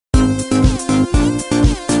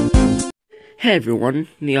Hey everyone,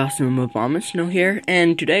 the awesome Obama Snow here,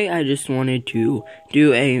 and today I just wanted to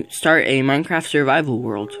start a Minecraft survival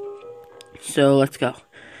world. So let's go.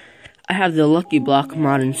 I have the Lucky Block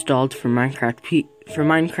mod installed for Minecraft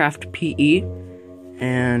PE,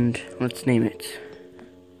 and let's name it.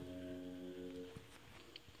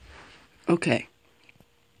 Okay,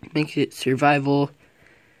 make it survival.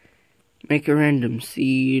 Make a random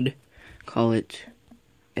seed. Call it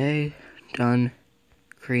A. Done.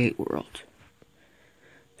 Create world.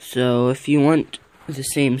 So if you want the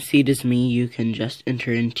same seed as me, you can just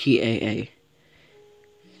enter in TAA.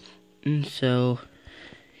 And so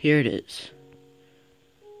here it is.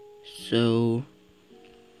 So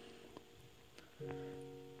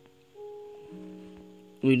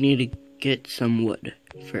we need to get some wood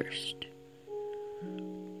first.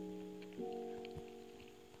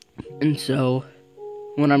 And so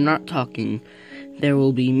when I'm not talking, there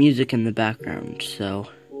will be music in the background,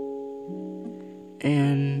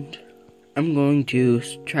 and I'm going to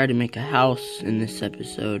try to make a house in this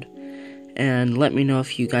episode, and let me know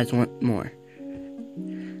if you guys want more.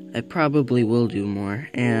 I probably will do more,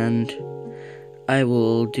 and I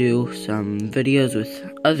will do some videos with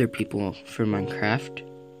other people for Minecraft,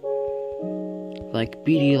 like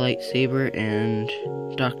BD Lightsaber and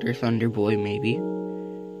Dr. Thunderboy maybe.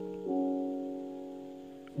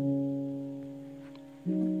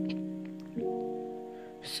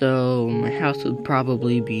 So my house would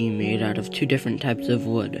probably be made out of two different types of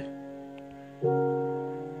wood.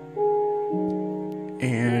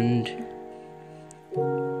 And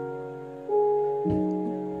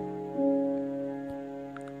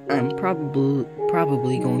I'm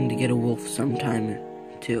probably going to get a wolf sometime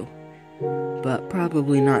too, but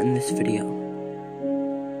probably not in this video.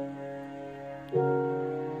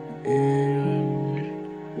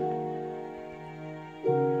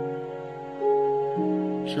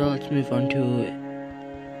 So let's move on to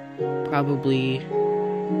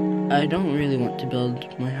I don't really want to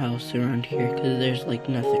build my house around here because there's like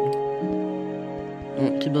nothing. I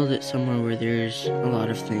want to build it somewhere where there's a lot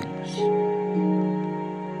of things.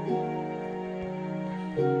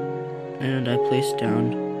 And I placed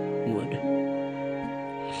down wood.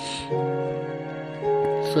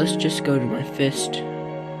 So let's just go to my fist.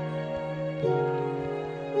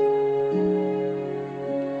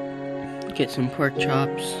 Get some pork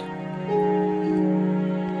chops.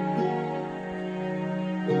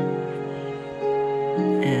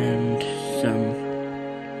 And some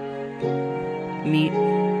meat.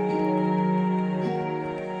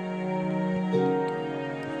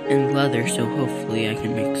 And leather, so hopefully I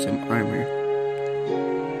can make some armor.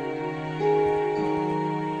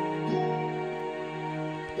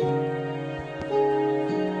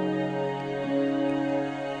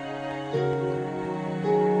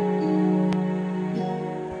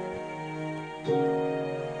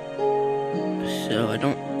 So I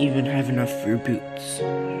don't even have enough for boots.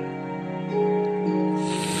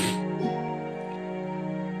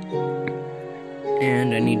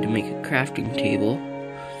 And I need to make a crafting table,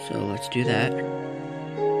 so let's do that.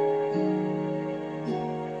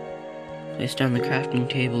 Place down the crafting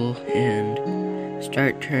table and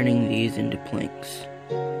start turning these into planks.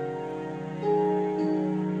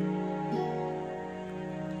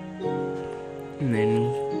 And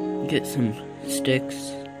then get some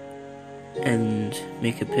sticks and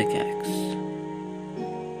make a pickaxe.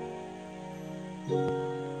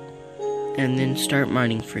 And then start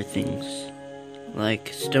mining for things. Like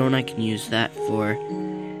stone, I can use that for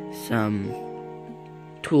some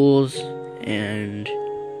tools and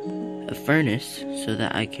a furnace so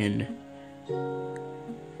that I can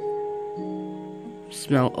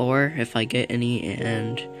smelt ore if I get any,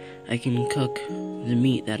 and I can cook the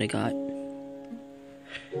meat that I got.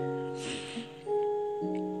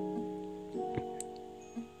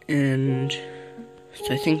 And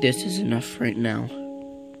so I think this is enough right now.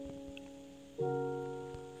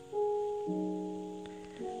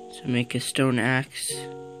 So make a stone axe,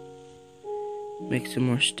 make some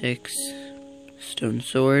more sticks, stone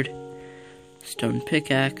sword, stone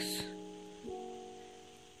pickaxe,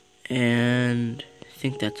 and I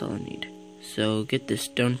think that's all I need. So get this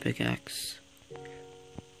stone pickaxe,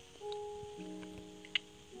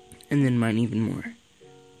 and then mine even more.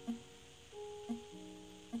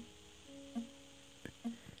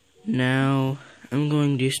 Now, I'm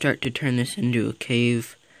going to start to turn this into a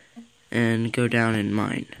cave and go down and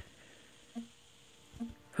mine.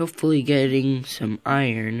 Hopefully getting some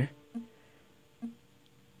iron.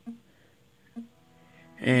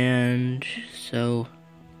 And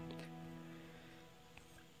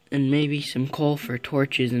maybe some coal for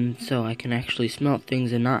torches, and so I can actually smelt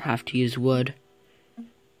things and not have to use wood.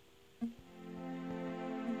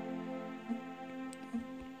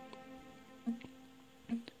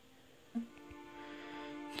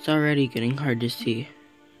 already getting hard to see.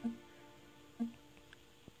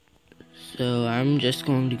 So I'm just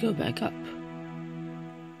going to go back up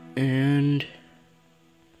and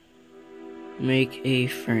make a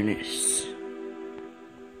furnace.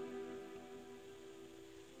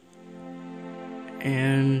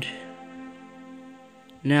 And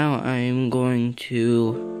now I'm going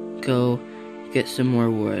to go get some more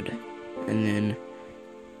wood and then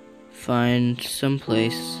find some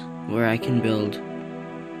place where I can build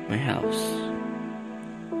my house.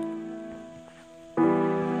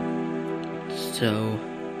 So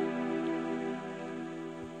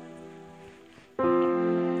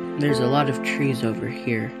there's a lot of trees over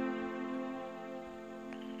here.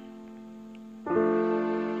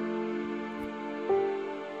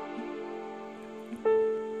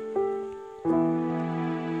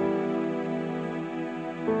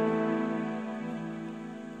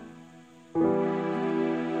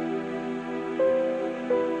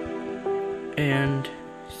 And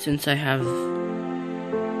since I have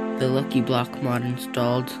the Lucky Block mod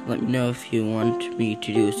installed, let me know if you want me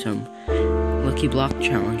to do some Lucky Block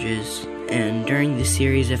challenges. And during the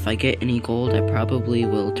series, if I get any gold, I probably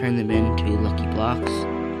will turn them into Lucky Blocks.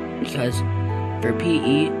 Because for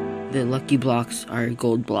PE, the Lucky Blocks are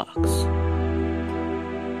gold blocks.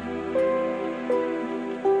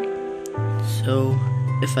 So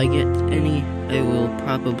if I get any, I will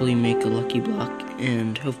probably make a Lucky Block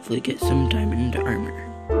and hopefully get some diamond armor.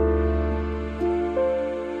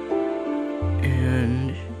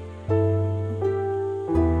 And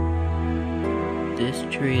this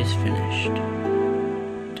tree is finished.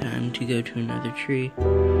 Time to go to another tree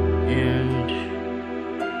and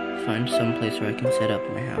find some place where I can set up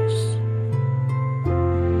my house.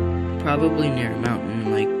 Probably near a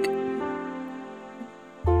mountain, like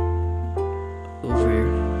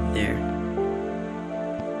over there.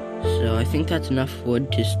 So I think that's enough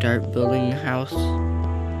wood to start building a house.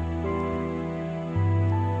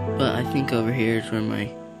 But I think over here is where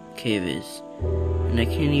my cave is. And I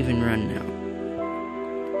can't even run now.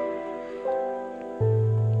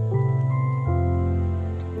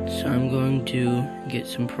 So I'm going to get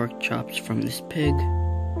some pork chops from this pig.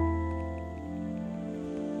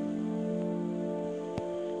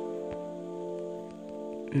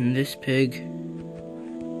 And this pig.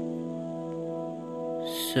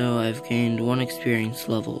 So I've gained 1 experience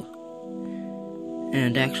level.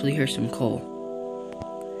 And actually here's some coal.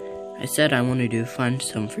 I said I wanted to find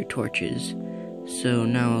some for torches, so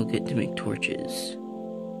now I'll get to make torches.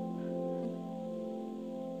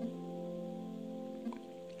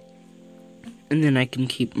 And then I can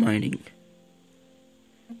keep mining.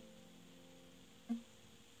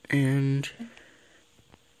 And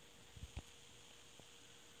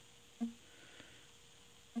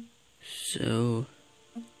so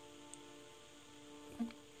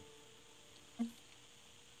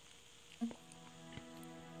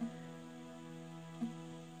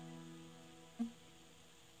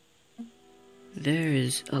there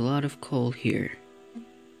is a lot of coal here,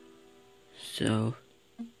 so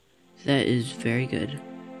that is very good.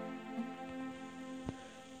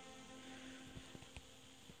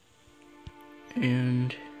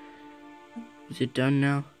 And is it done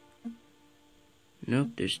now? Nope,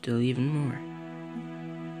 there's still even more.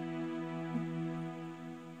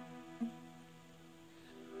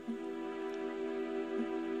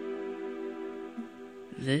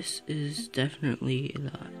 This is definitely a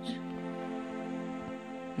lot.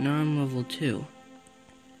 Now I'm level 2.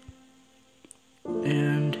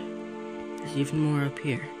 And there's even more up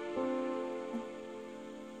here.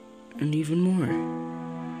 And even more.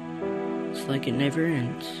 It's like it never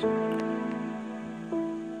ends.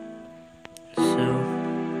 So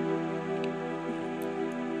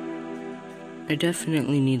I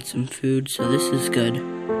definitely need some food, so this is good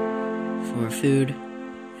for food.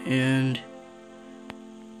 And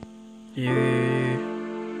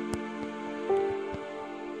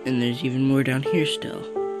there's even more down here still.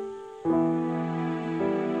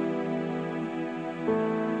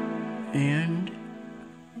 And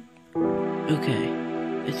okay,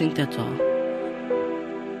 I think that's all.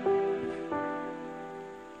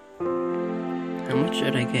 How much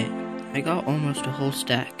did I get? I got almost a whole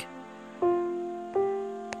stack.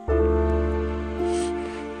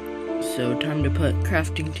 So time to put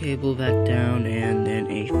crafting table back down and then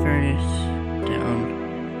a furnace down.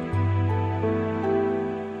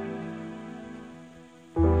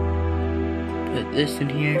 Put this in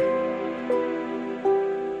here.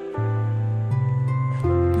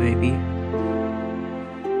 Maybe.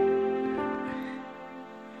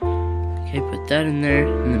 Okay, put that in there,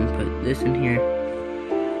 and then put this in here.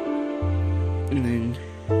 And then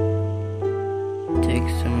take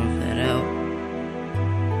take some of that out.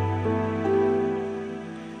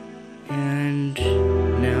 And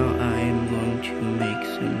now I am going to make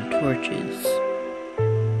some torches.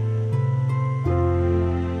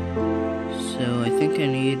 So I think I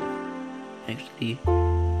need, actually,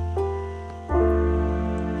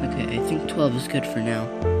 okay, I think 12 is good for now.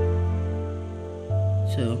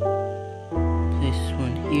 So, place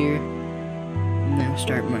one here, and now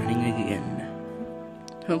start mining again.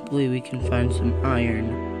 Hopefully we can find some iron,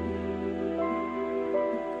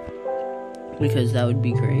 because that would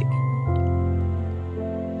be great.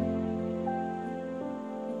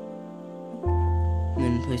 And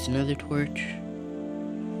then place another torch.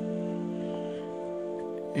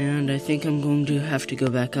 And I think I'm going to have to go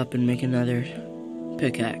back up and make another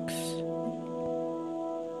pickaxe.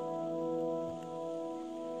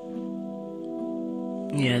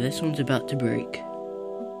 Yeah, this one's about to break.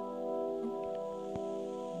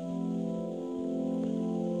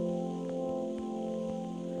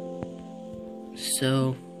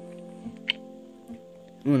 So,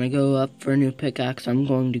 when I go up for a new pickaxe, I'm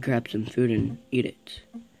going to grab some food and eat it.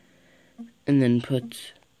 And then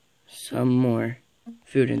put some more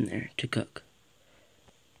food in there to cook.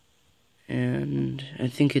 And I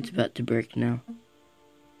think it's about to break now.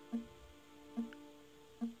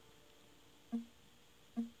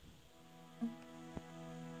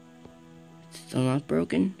 It's still not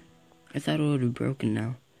broken? I thought it would have broken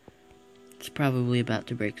now. It's probably about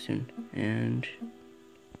to break soon, and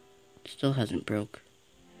it still hasn't broke.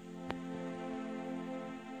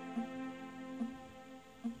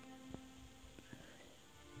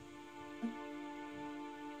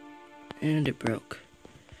 And it broke.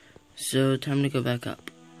 So, time to go back up.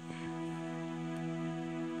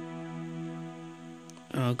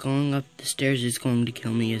 Oh, going up the stairs is going to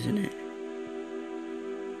kill me, isn't it?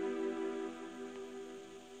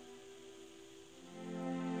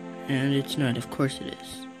 And it's not, of course it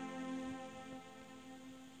is.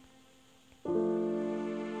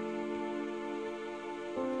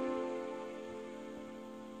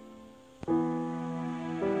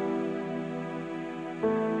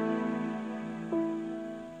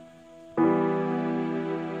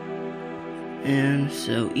 And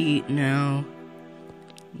so eat now,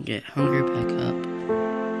 get hunger back up,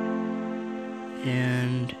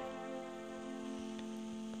 and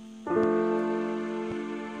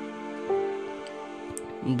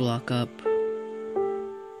block up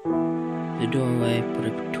the doorway, put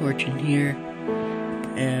a torch in here,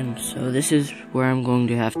 and so this is where I'm going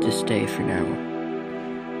to have to stay for now.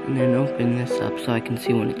 And then open this up so I can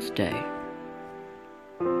see when it's day.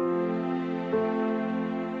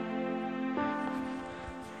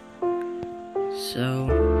 So,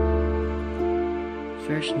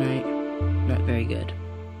 first night, not very good.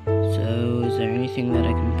 So, is there anything that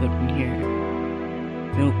I can put in here?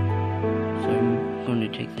 Nope. So I'm going to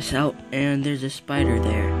take this out, and there's a spider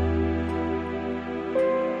there.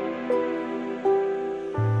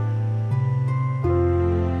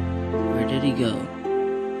 Where did he go?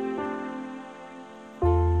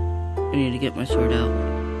 I need to get my sword out.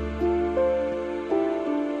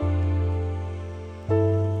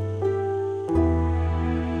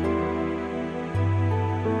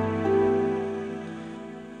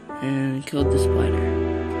 And killed the spider.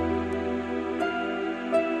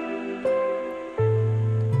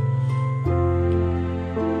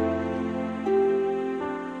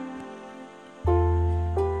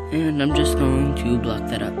 And I'm just going to block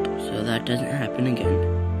that up so that doesn't happen again.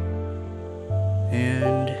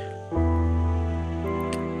 And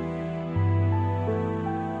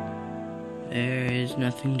there is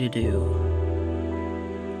nothing to do.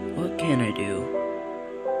 What can I do?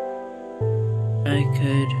 I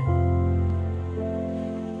could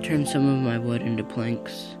turn some of my wood into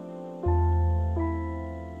planks.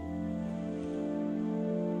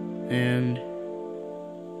 And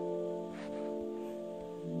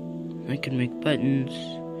I could make buttons,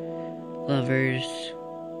 levers,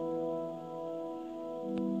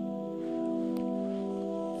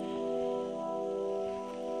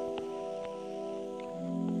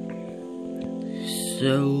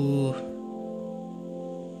 so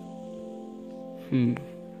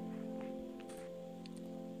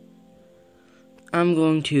I'm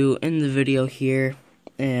going to end the video here,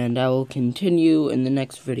 and I will continue in the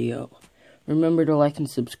next video. Remember to like and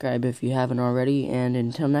subscribe if you haven't already, and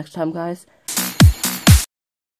until next time, guys,